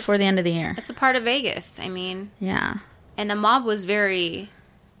that because before the it's- end of the year. It's a part of Vegas. I mean, Yeah. and the mob was very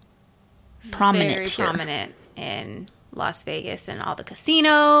Prominent very here. prominent in Las Vegas and all the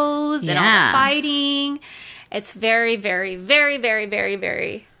casinos and all Yeah. the fighting. It's very, very, very, very, very,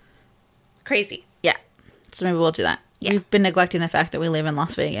 very crazy. Yeah. So maybe we'll do that. Yeah. We've been neglecting the fact that we live in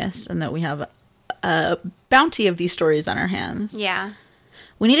Las Vegas and that we have a bounty of these stories on our hands. Yeah.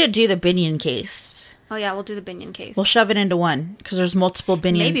 We need to do the Binion case. Oh yeah, we'll do the Binion case. We'll shove it into one because there's multiple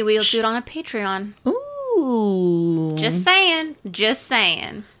Binion. Maybe we'll do it on a Patreon. Ooh. Just saying. Just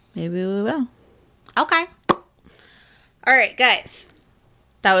saying. Maybe we will. Okay. All right, guys.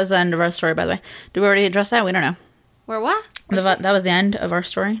 That was the end of our story, by the way. Did we already address that? We don't know. We're what? That was the end of our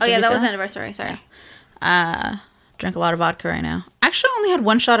story. Oh Did yeah, we that say was the end of our story. Sorry. Drink a lot of vodka right now. Actually, I only had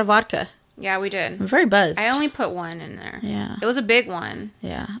one shot of vodka. Yeah, we did. I'm very buzzed. I only put one in there. Yeah. It was a big one.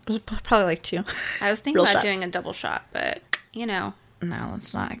 Yeah. It was probably like 2. I was thinking Real about shots. doing a double shot, but you know, No,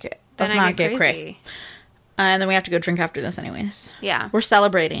 let's not get. then Let's I not get cray. crazy. And then we have to go drink after this, anyways. Yeah. We're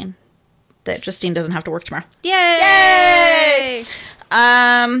celebrating that Justine doesn't have to work tomorrow. Yay!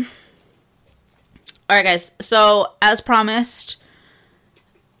 All right, guys. So as promised,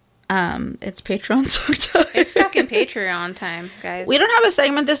 it's Patreon song time. It's fucking Patreon time, guys. We don't have a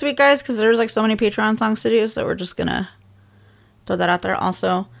segment this week, guys, because there's like so many Patreon songs to do. So we're just gonna throw that out there.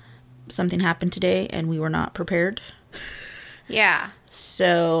 Also, something happened today, and we were not prepared. Yeah.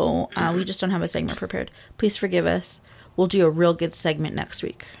 So we just don't have a segment prepared. Please forgive us. We'll do a real good segment next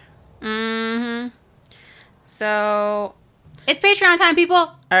week. So it's Patreon time, people.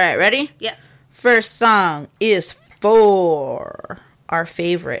 All right, ready? Yep. First song is for our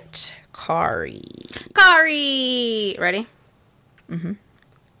favorite, Kari. Kari. Ready?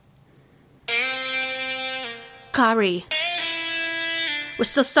 Kari. We're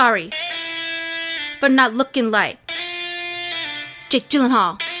so sorry for not looking like Jake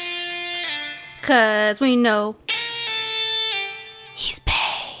Gyllenhaal. 'Cause we know he's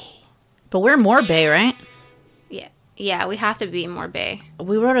bae. But we're more bae, right? Yeah. Yeah, we have to be more bae.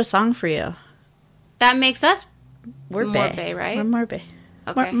 We wrote a song for you. That makes us We're more bae. bae, right? We're more bae.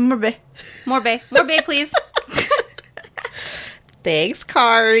 Okay. More bae. more bae. More bae, please. Thanks,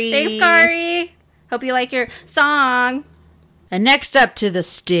 Kari. Thanks, Kari. Hope you like your song. And next up to the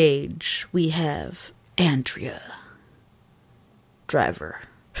stage, we have Andrea Driver.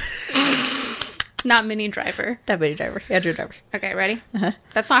 Not Minnie Driver. Deputy Driver. Andrea Driver. Okay, ready?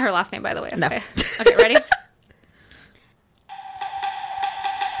 That's not her last name, by the way. No. Okay, okay, ready?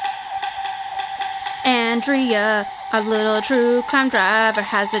 Andrea, our little true crime driver,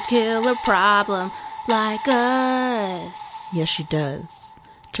 has a killer problem like us. Yes, she does.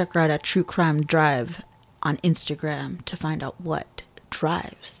 Check her out at True Crime Drive on Instagram to find out what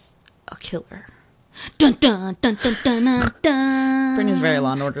drives a killer. Dun dun dun dun dun dun dun. Brittany's very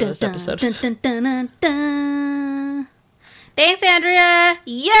Law and Order this episode. Dun, dun, dun, dun, dun. Thanks, Andrea.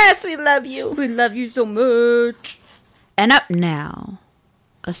 Yes, we love you. We love you so much. And up now,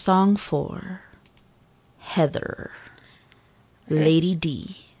 a song for Heather. Lady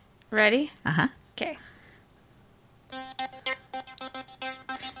D. Ready? Uh-huh. Okay.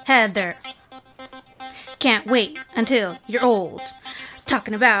 Heather, can't wait until you're old.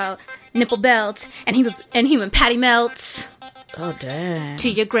 Talking about nipple belts and human patty melts Oh, dang. to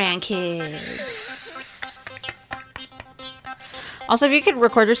your grandkids. Also, if you could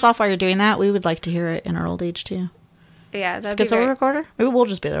record yourself while you're doing that, we would like to hear it in our old age, too. Yeah, that'd be Schizo very, recorder? Maybe we'll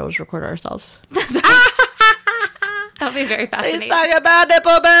just be there. We'll just record ourselves. that'd be very fascinating. Please talk about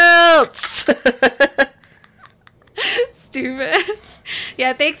nipple belts! Stupid.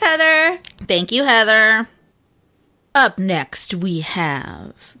 Yeah, thanks, Heather. Thank you, Heather. Up next, we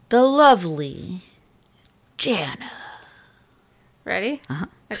have the lovely Jana. Ready? Uh-huh.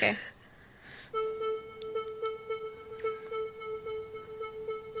 Okay.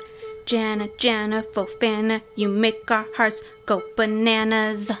 Jana, Jana, Fofana, you make our hearts go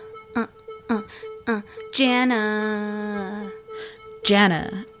bananas. Jana.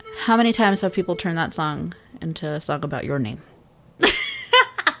 Jana, how many times have people turned that song into a song about your name?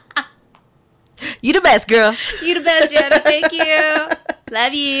 You the best, girl. You the best, Jana. Thank you.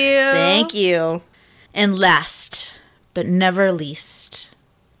 Love you. Thank you. And last, but never least,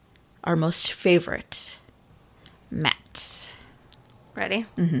 our most favorite, Matt. Ready?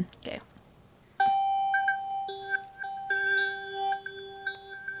 Mm-hmm. Okay.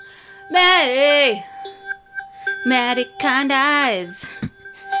 Maddie. Maddie kind eyes.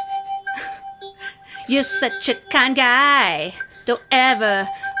 You're such a kind guy. Don't ever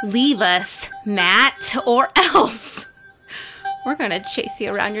leave us, Matt, or else we're gonna chase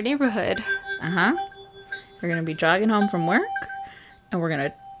you around your neighborhood. Uh-huh. We're going to be jogging home from work, and we're going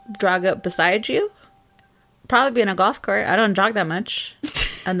to jog up beside you. Probably be in a golf cart. I don't jog that much.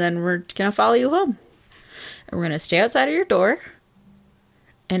 And then we're going to follow you home. And we're going to stay outside of your door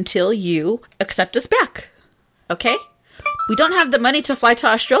until you accept us back. Okay? We don't have the money to fly to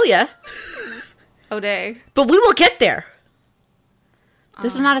Australia, Oh, dang. but we will get there.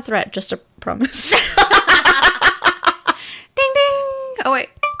 This is not a threat, just a promise. Ding, ding. Oh, wait.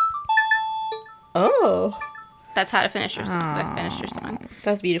 Oh. That's how to finish your song. I finished your song.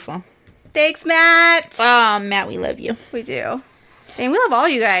 That's beautiful. Thanks, Matt. Oh, Matt, we love you. We do. And we love all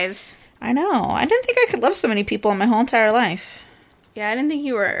you guys. I know. I didn't think I could love so many people in my whole entire life. Yeah, I didn't think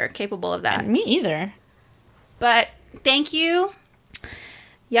you were capable of that. Me either. But thank you.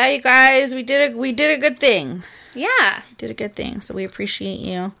 Yeah, you guys, we did a good thing. Yeah. We did a good thing, so we appreciate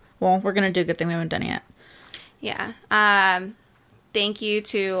you. Well, we're gonna do a good thing. We haven't done it yet. Yeah. Thank you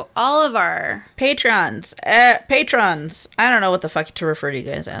to all of our Patrons. Patrons. I don't know what the fuck to refer to you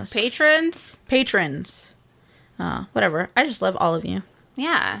guys as. patrons. Patrons. Whatever. I just love all of you.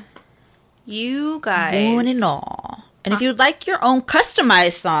 Yeah. You guys. One and all. And if you'd like your own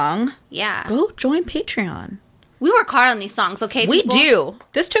customized song, Yeah. go join Patreon. We work hard on these songs, okay, We people? do.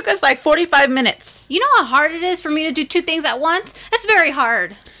 This took us like 45 minutes. You know how hard it is for me to do two things at once? It's very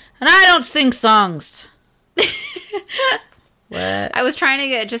hard. And I don't sing songs. What? I was trying to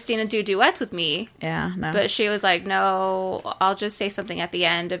get Justina to do duets with me, Yeah, no. but she was like, no, I'll just say something at the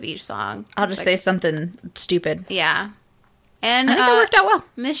end of each song. I'll just say something stupid. Yeah. And I think it worked out well.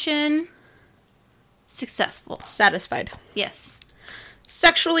 Mission successful. Satisfied. Yes.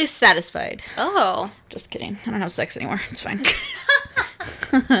 Sexually satisfied. Oh. Just kidding. I don't have sex anymore. It's fine.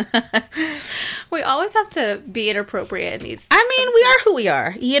 We always have to be inappropriate in these. I mean, we are who we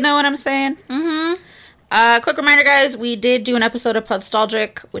are. You know what I'm saying? Mm-hmm. Quick reminder, guys. We did do an episode of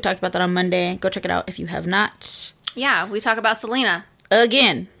Podstalgic. We talked about that on Monday. Go check it out if you have not. Yeah, we talk about Selena.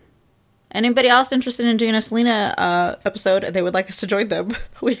 Again. Anybody else interested in doing a Selena episode, they would like us to join them.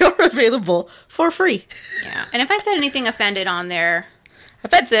 We are available for free. Yeah. And if I said anything offended on there.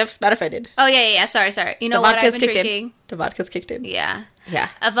 Offensive, not offended. Oh, yeah. Sorry. You know what I've been kicked drinking? in. The vodka's kicked in. Yeah. Yeah.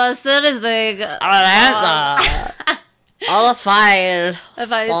 If I said anything. Qualified.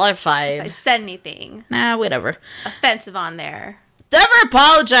 If I Qualified. said anything Nah, whatever. offensive on there. Never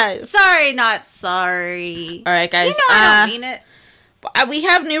apologize. Sorry, not sorry. All right, guys. You know I don't mean it. We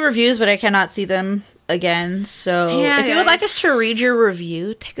have new reviews, but I cannot see them again. So if you would like us to read your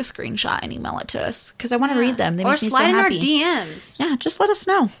review, take a screenshot and email it to us because I want to read them. They make me so happy. Or slide in our DMs. Yeah, just let us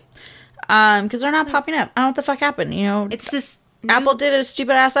know. Because they're not popping up. I don't know what the fuck happened. You know, it's this. Apple did a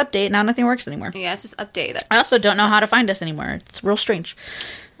stupid ass update. Now nothing works anymore. Yeah, it's just update. I also don't know how to find us anymore. It's real strange.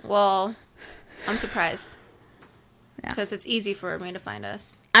 Well, I'm surprised. Because it's easy for me to find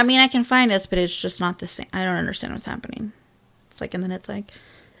us. I mean, I can find us, but it's just not the same. I don't understand what's happening. It's like, and then it's like,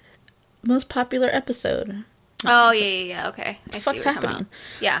 most popular episode. Oh, yeah. Okay. What the fuck's happening?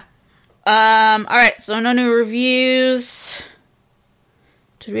 Yeah. All right. So no new reviews.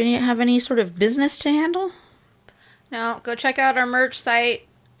 Did we have any sort of business to handle? No. Go check out our merch site.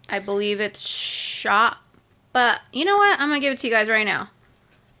 I believe it's shop. But you know what? I'm going to give it to you guys right now.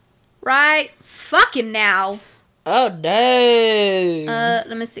 Right fucking now. Oh, no.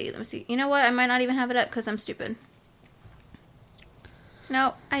 Let me see. You know what? I might not even have it up because I'm stupid.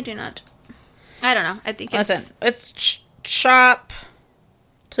 No, I do not. I don't know. I think it's... Listen, it's shop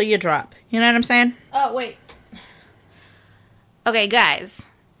till you drop. You know what I'm saying? Oh, wait. Okay, guys.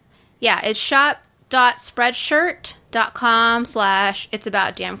 Yeah, it's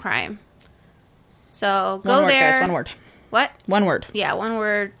shop.spreadshirt.com/it'saboutdamncrime. So go one word, there. Guys, one word. What? One word. Yeah, one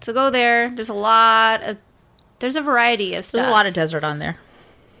word. So go there. There's a variety of stuff. There's a lot of desert on there.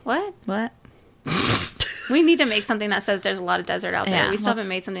 What? We need to make something that says there's a lot of desert out there. Yeah, we still haven't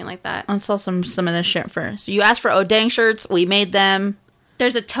made something like that. Let's sell some of this shit first. You asked for Odang shirts. We made them.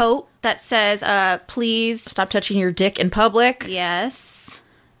 There's a tote that says, please... Stop touching your dick in public. Yes.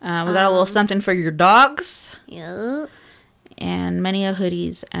 We got a little something for your dogs. Yep. And many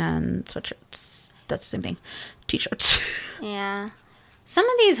hoodies and sweatshirts. That's the same thing. T-shirts. Yeah. Some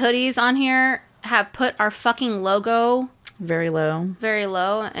of these hoodies on here have put our fucking logo... Very low. Very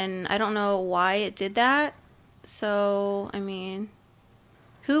low. And I don't know why it did that. So, I mean...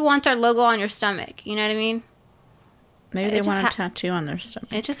 Who wants our logo on your stomach? You know what I mean? Maybe they want a tattoo on their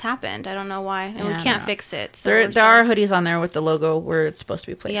stomach. It just happened. I don't know why. And we can't fix it. So there are hoodies on there with the logo where it's supposed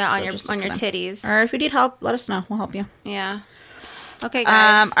to be placed. Yeah, on your titties. Or if you need help, let us know. We'll help you. Yeah. Okay,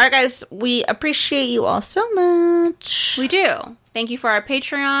 guys. All right, guys. We appreciate you all so much. We do. Thank you for our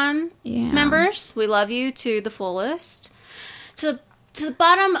Patreon members. We love you to the fullest. To the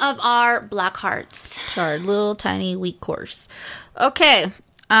bottom of our black hearts. To our little tiny weak course. Okay.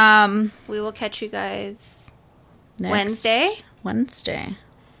 We will catch you guys... Wednesday. I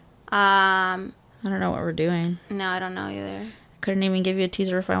don't know what we're doing. No, I don't know either. Couldn't even give you a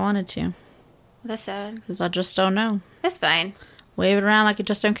teaser if I wanted to. That's sad. Because I just don't know. That's fine. Wave it around like you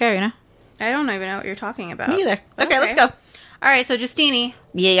just don't care, you know? I don't even know what you're talking about. Me either. Okay, let's go. All right, so Justini.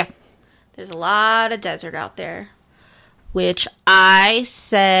 Yeah. There's a lot of desert out there. Which I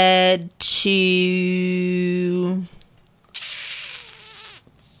said to...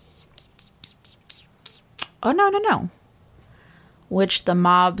 Oh, no. Which the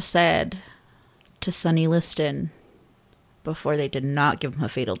mob said to Sonny Liston before they did not give him a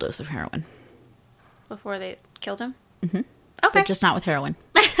fatal dose of heroin. Before they killed him? Mm-hmm. Okay. But just not with heroin.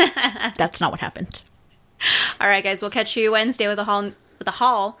 That's not what happened. All right, guys. We'll catch you Wednesday with a whole new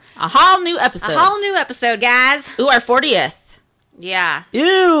episode. A whole new episode, guys. Ooh, our 40th. Yeah.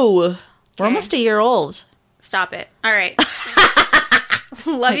 Ew. We're almost a year old. Stop it. All right.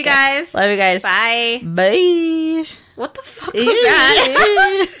 Love you guys. Love you guys. Bye. Bye. What the fuck was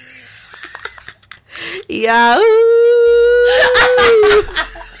that? Yahoo!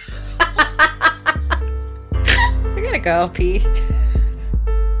 I gotta go pee.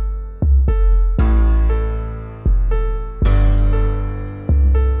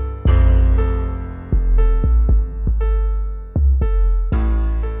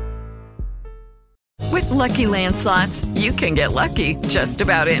 With Lucky Land Slots, you can get lucky just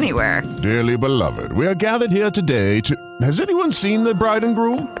about anywhere. Dearly beloved, we are gathered here today to... Has anyone seen the bride and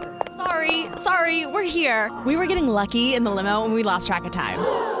groom? Sorry, we're here. We were getting lucky in the limo and we lost track of time.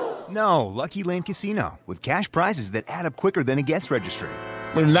 No, Lucky Land Casino, with cash prizes that add up quicker than a guest registry.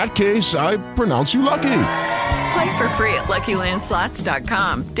 In that case, I pronounce you lucky. Play for free at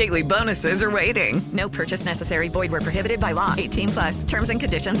LuckyLandSlots.com. Daily bonuses are waiting. No purchase necessary. Void where prohibited by law. 18+. Terms and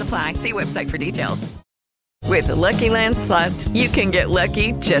conditions apply. See website for details. With the Lucky Land Slots, you can get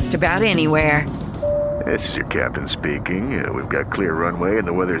lucky just about anywhere. This is your captain speaking. We've got clear runway and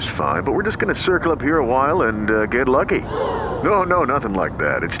the weather's fine, but we're just going to circle up here a while and get lucky. No, nothing like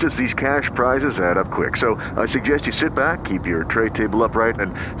that. It's just these cash prizes add up quick. So I suggest you sit back, keep your tray table upright,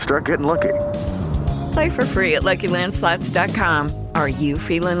 and start getting lucky. Play for free at LuckyLandSlots.com. Are you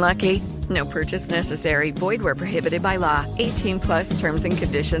feeling lucky? No purchase necessary. Void where prohibited by law. 18+ terms and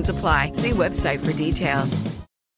conditions apply. See website for details.